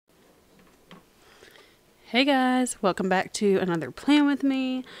Hey guys, welcome back to another plan with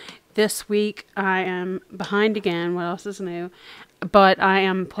me. This week I am behind again. What else is new? But I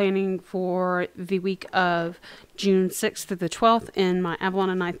am planning for the week of June 6th through the 12th in my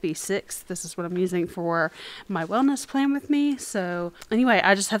Avalon Ninth B6. This is what I'm using for my wellness plan with me. So anyway,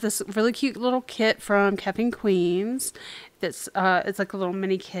 I just have this really cute little kit from Caffeine Queens. It's like a little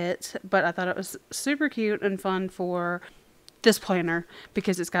mini kit, but I thought it was super cute and fun for this planner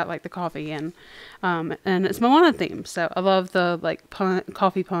because it's got like the coffee and it's Moana theme. So I love the like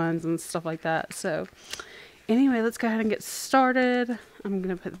coffee puns and stuff like that. So anyway, let's go ahead and get started. I'm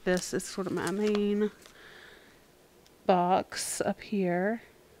gonna put this as sort of my main box up here.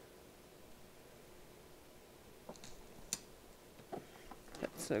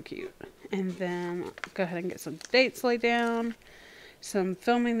 That's so cute. And then go ahead and get some dates laid down. So I'm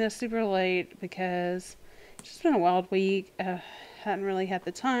filming this super late because it's just been a wild week. Hadn't really had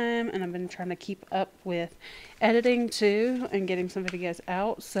the time, and I've been trying to keep up with editing too and getting some videos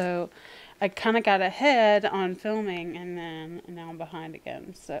out. So I kind of got ahead on filming, and now I'm behind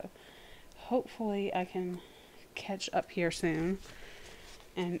again. So hopefully I can catch up here soon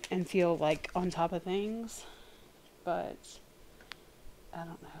and feel like on top of things. But I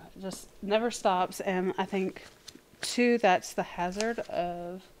don't know. It just never stops, and I think too that's the hazard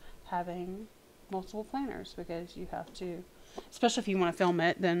of having multiple planners, because you have to, especially if you want to film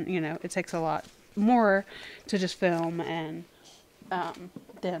it, then you know it takes a lot more to just film and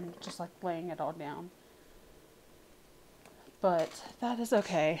than just like laying it all down. But that is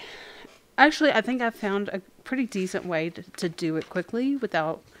okay. Actually, I think I've found a pretty decent way to do it quickly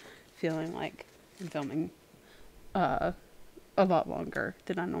without feeling like I'm filming a lot longer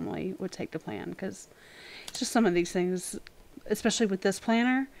than I normally would take to plan, because it's just some of these things, especially with this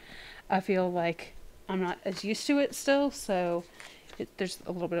planner, I feel like I'm not as used to it still, so there's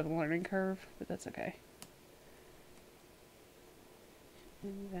a little bit of a learning curve, but that's okay.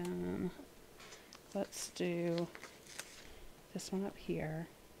 And then let's do this one up here.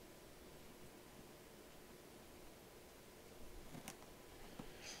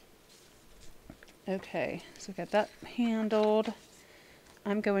 Okay, so we got that handled.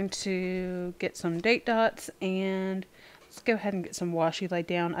 I'm going to get some date dots, and let's go ahead and get some washi laid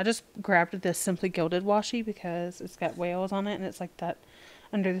down. I just grabbed this Simply Gilded washi because it's got whales on it, and it's like that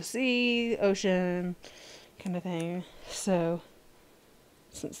under the sea, ocean kind of thing. So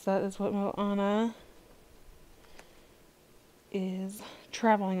since that is what Moana is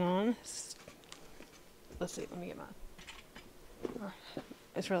traveling on, let's see, let me get mine.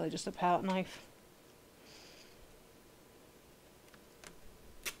 It's really just a palette knife.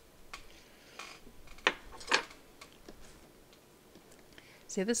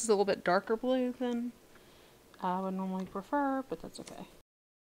 See, this is a little bit darker blue than I would normally prefer, but that's okay.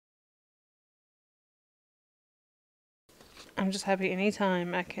 I'm just happy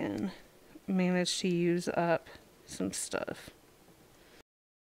anytime I can manage to use up some stuff.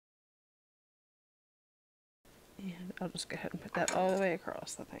 And I'll just go ahead and put that all the way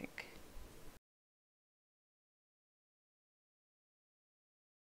across, I think.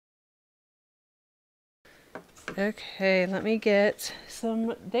 Okay, let me get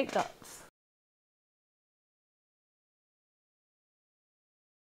some date dots.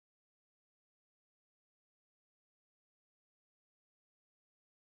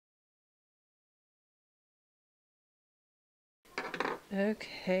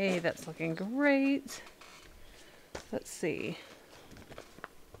 Okay, that's looking great. Let's see.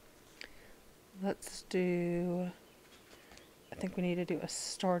 Let's do, I think we need to do a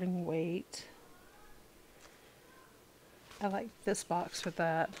starting weight. I like this box for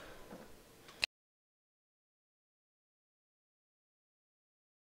that.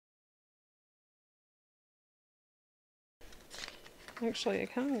 Actually, I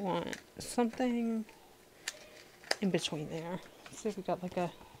kind of want something in between there. Let's see if we got like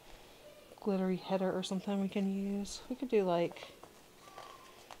a glittery header or something we can use. We could do like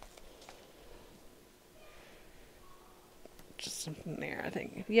just something there, I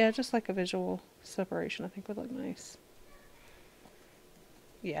think. Yeah, just like a visual separation I think would look nice.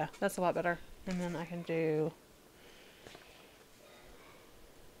 Yeah, that's a lot better. And then I can do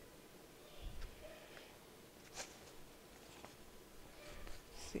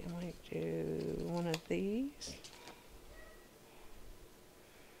see, I might do one of these.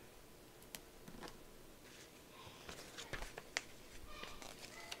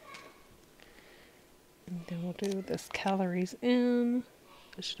 And then we'll do this calories in.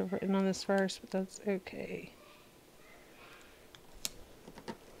 I should have written on this first, but that's okay.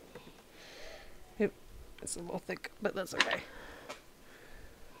 Yep, it's a little thick, but that's okay.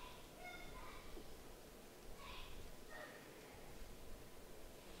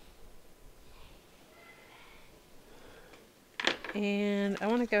 And I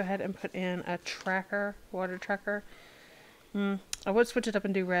want to go ahead and put in a tracker, water tracker. I would switch it up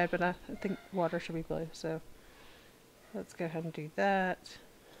and do red, but I think water should be blue. So let's go ahead and do that.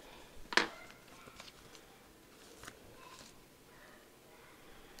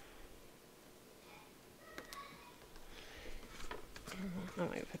 I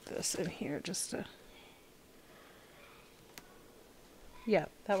might put this in here just to... Yeah,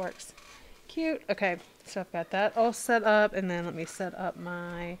 that works. Cute. Okay, so I've got that all set up, and then let me set up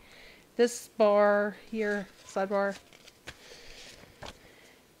this bar here, sidebar.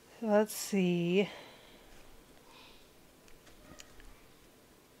 Let's see.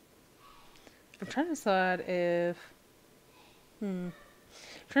 I'm trying to decide if... I'm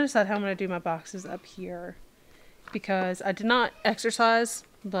trying to decide how I'm going to do my boxes up here. Because I did not exercise,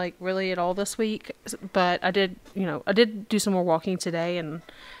 like, really at all this week. But I did, I did do some more walking today. And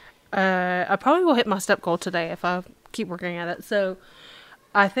I probably will hit my step goal today if I keep working at it. So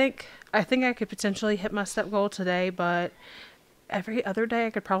I think I could potentially hit my step goal today. But every other day I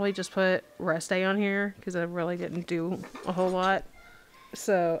could probably just put rest day on here. Because I really didn't do a whole lot.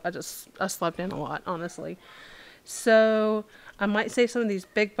 So I slept in a lot, honestly. So I might save some of these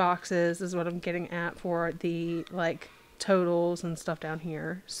big boxes is what I'm getting at for the like totals and stuff down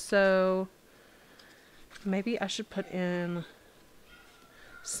here. So maybe I should put in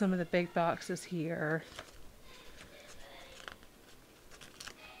some of the big boxes here.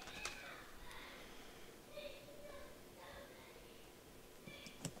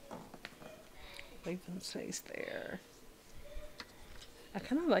 Leave them space there. I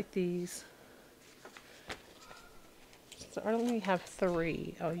kind of like these. So I only have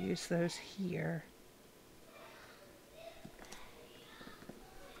 3. I'll use those here.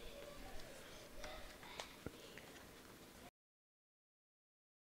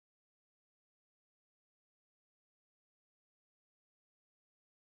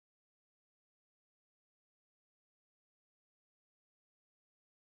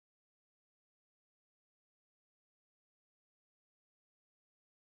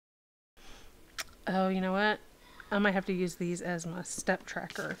 Oh, you know what? I might have to use these as my step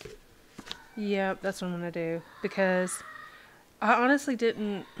tracker. Yep, that's what I'm going to do. Because I honestly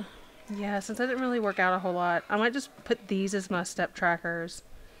didn't... Yeah, since I didn't really work out a whole lot, I might just put these as my step trackers.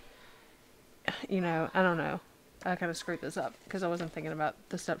 I don't know. I kind of screwed this up because I wasn't thinking about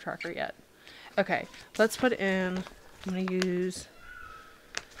the step tracker yet. Okay, let's put in... I'm going to use...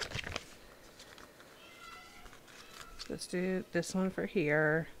 Let's do this one for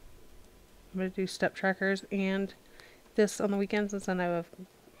here. I'm going to do step trackers and this on the weekends since I know I've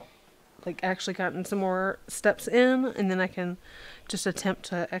like actually gotten some more steps in, and then I can just attempt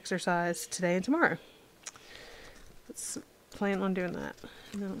to exercise today and tomorrow. Let's plan on doing that.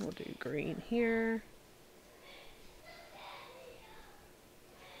 And then we'll do green here.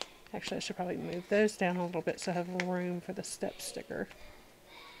 Actually, I should probably move those down a little bit so I have room for the step sticker.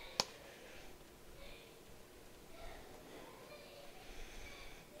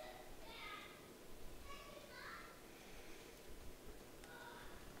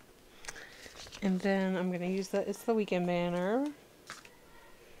 And then I'm going to use that. It's the weekend banner.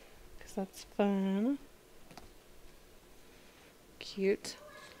 Because that's fun. Cute.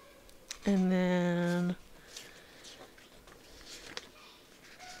 And then...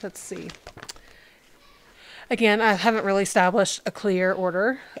 Let's see. Again, I haven't really established a clear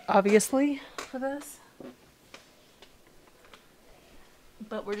order, obviously, for this.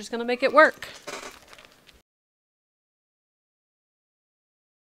 But we're just going to make it work.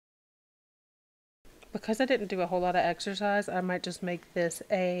 Because I didn't do a whole lot of exercise, I might just make this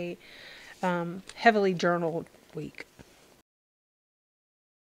a heavily journaled week.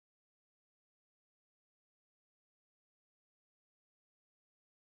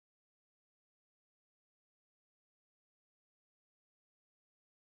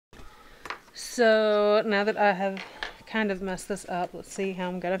 So now that I have kind of messed this up, let's see how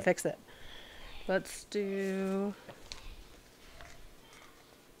I'm going to fix it. Let's do...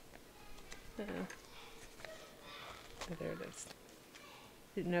 Oh, there it is.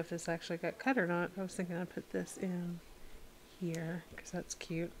 Didn't know if this actually got cut or not. I was thinking I'd put this in here because that's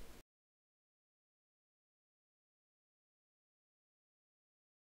cute.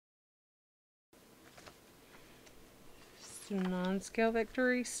 Some non-scale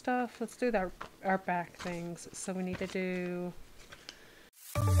victory stuff. Let's do our back things. So we need to do...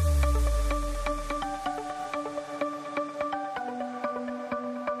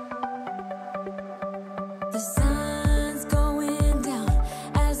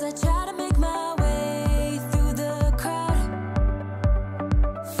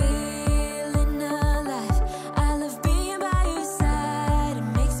 Feeling alive, I love being by your side.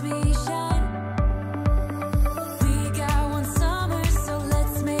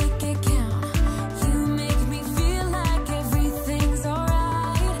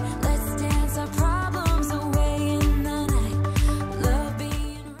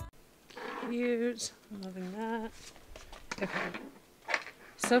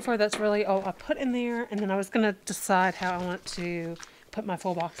 so far that's really all I put in there, and then I was going to decide how I want to put my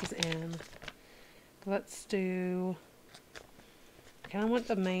full boxes in. Let's do, I kind of want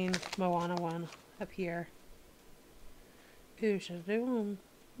the main Moana one up here. Ooh, should I do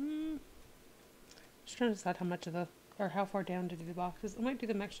them? Just trying to decide how much of the, or how far down to do the boxes. I might do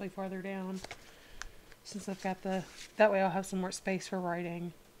them actually farther down, since I've got the, that way I'll have some more space for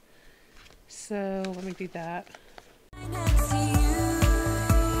writing. So let me do that.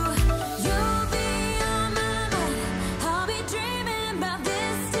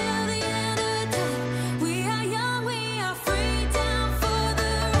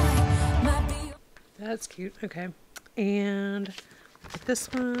 That's cute. Okay. And put this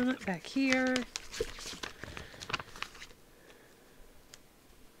one back here.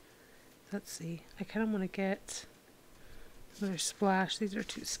 Let's see. I kind of want to get another splash. These are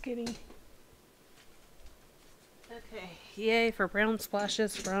too skinny. Okay. Yay for brown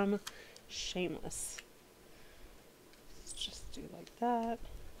splashes from Shameless. Let's just do like that.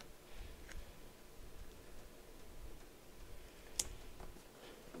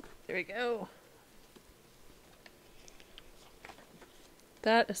 There we go.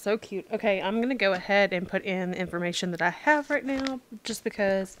 That is so cute. Okay, I'm going to go ahead and put in the information that I have right now, just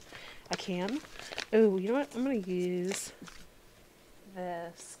because I can. Oh, you know what? I'm going to use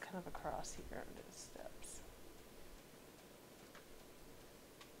this kind of across here under the steps.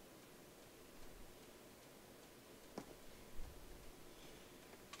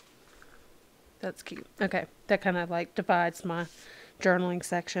 That's cute. Okay, that kind of like divides my journaling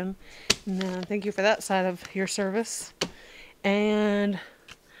section. And then thank you for that side of your service. And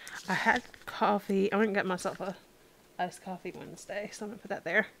I had coffee. I went and got myself a iced coffee Wednesday, so I'm gonna put that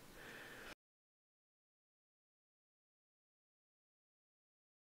there.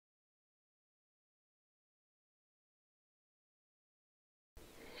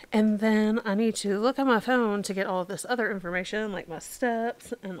 And then I need to look on my phone to get all of this other information, like my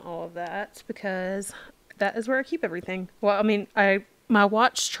steps and all of that, because that is where I keep everything. Well, I mean, my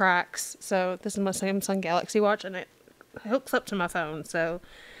watch tracks, so this is my Samsung Galaxy watch, and it hooks up to my phone, so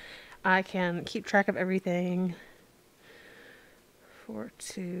I can keep track of everything. 4,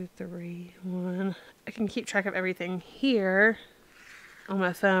 2, 3, 1. I can keep track of everything here on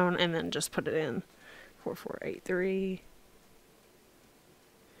my phone and then just put it in. 4, 4, 8, 3.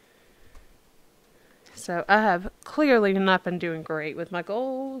 So I have clearly not been doing great with my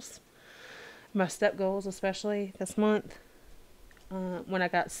goals, my step goals especially this month. When I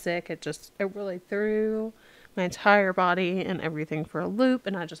got sick, it really threw my entire body and everything for a loop,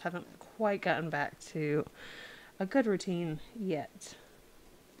 and I just haven't quite gotten back to a good routine yet.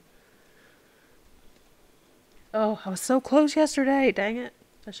 Oh, I was so close yesterday. Dang it.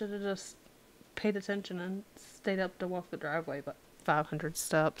 I should have just paid attention and stayed up to walk the driveway, but 500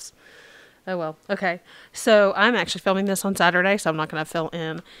 steps. Oh well. Okay. So I'm actually filming this on Saturday, so I'm not going to fill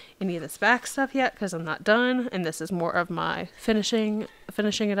in any of this back stuff yet because I'm not done, and this is more of my finishing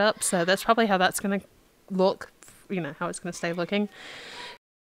it up. So that's probably how that's going to look, how it's going to stay looking.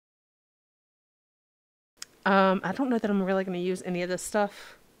 I don't know that I'm really going to use any of this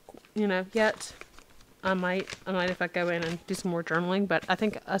stuff, yet. I might if I go in and do some more journaling, but I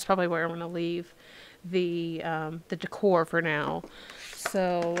think that's probably where I'm going to leave the decor for now.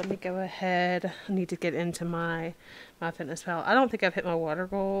 So let me go ahead. I need to get into my MyFitnessPal. I don't think I've hit my water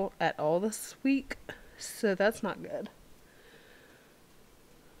goal at all this week, so that's not good.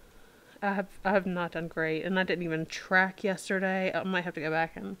 I have not done great, and I didn't even track yesterday. I might have to go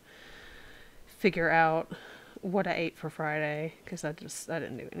back and figure out what I ate for Friday, because I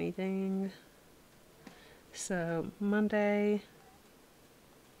didn't do anything. So Monday,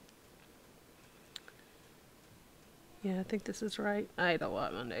 yeah, I think this is right. I ate a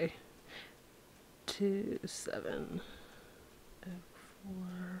lot Monday. 2, 7, 4.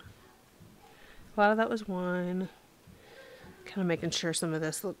 A lot of that was wine. Kind of making sure some of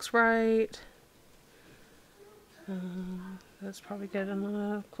this looks right. That's probably good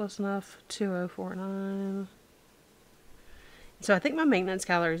enough, close enough. 2049. So I think my maintenance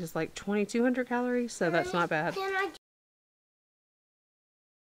calories is like 2,200 calories, so that's not bad.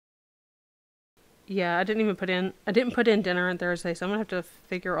 Yeah, I didn't put in dinner on Thursday, so I'm gonna have to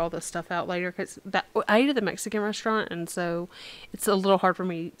figure all this stuff out later, because I ate at the Mexican restaurant, and so it's a little hard for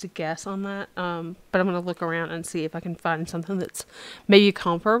me to guess on that. But I'm gonna look around and see if I can find something that's maybe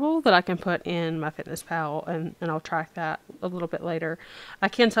comparable that I can put in MyFitnessPal, and I'll track that a little bit later. I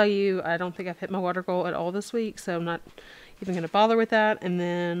can tell you, I don't think I've hit my water goal at all this week, so I'm not even gonna bother with that. And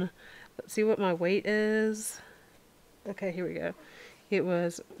then let's see what my weight is. Okay, here we go. It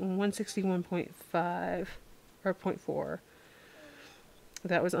was 161.5 or 0.4.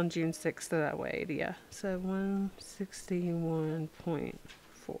 That was on June 6th that I weighed, yeah. So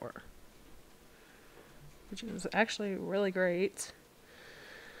 161.4, which is actually really great.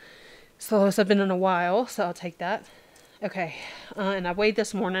 It's the lowest I've been in a while, so I'll take that. Okay, and I weighed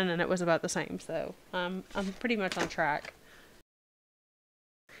this morning and it was about the same, so I'm pretty much on track.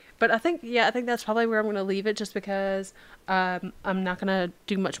 But I think that's probably where I'm going to leave it, just because I'm not going to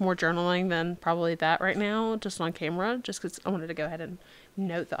do much more journaling than probably that right now, just on camera, just because I wanted to go ahead and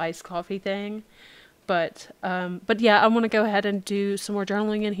note the iced coffee thing. But yeah, I want to go ahead and do some more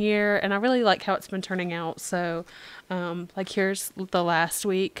journaling in here, and I really like how it's been turning out. So, like, here's the last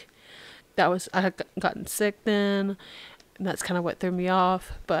week. I had gotten sick then, and that's kind of what threw me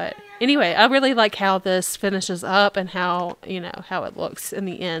off. But anyway, I really like how this finishes up and how it looks in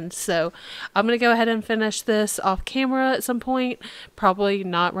the end. So I'm going to go ahead and finish this off camera at some point. Probably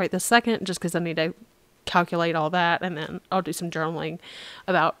not right this second, just because I need to calculate all that, and then I'll do some journaling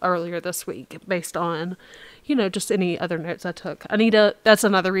about earlier this week based on, just any other notes I took. That's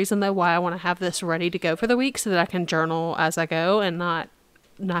another reason though why I want to have this ready to go for the week, so that I can journal as I go and not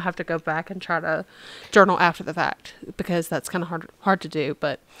have to go back and try to journal after the fact, because that's kind of hard to do.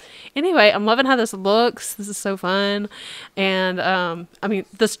 But anyway, I'm loving how this looks. This is so fun. And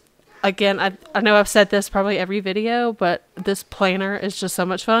this, again, I know I've said this probably every video, but this planner is just so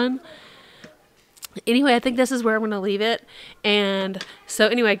much fun. Anyway, I think this is where I'm going to leave it. And so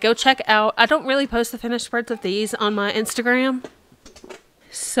anyway, go check out, I don't really post the finished spreads of these on my Instagram,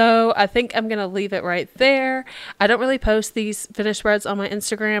 so I think I'm going to leave it right there. I don't really post these finished spreads on my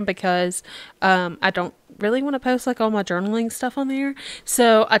Instagram because I don't really want to post like all my journaling stuff on there.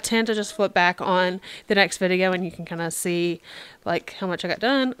 So I tend to just flip back on the next video, and you can kind of see like how much I got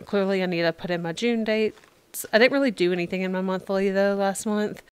done. Clearly I need to put in my June dates. I didn't really do anything in my monthly though last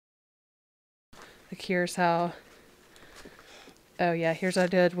month. Like here's what I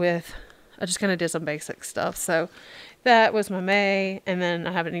did with, I just kind of did some basic stuff. So that was my May, and then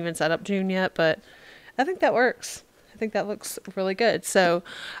I haven't even set up June yet, but I think that works. I think that looks really good. So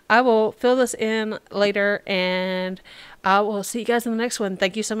I will fill this in later, and I will see you guys in the next one.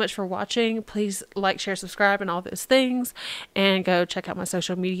 Thank you so much for watching. Please like, share, subscribe, and all those things. And go check out my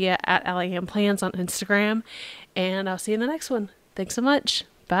social media at LAM Plans on Instagram. And I'll see you in the next one. Thanks so much.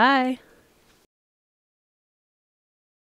 Bye.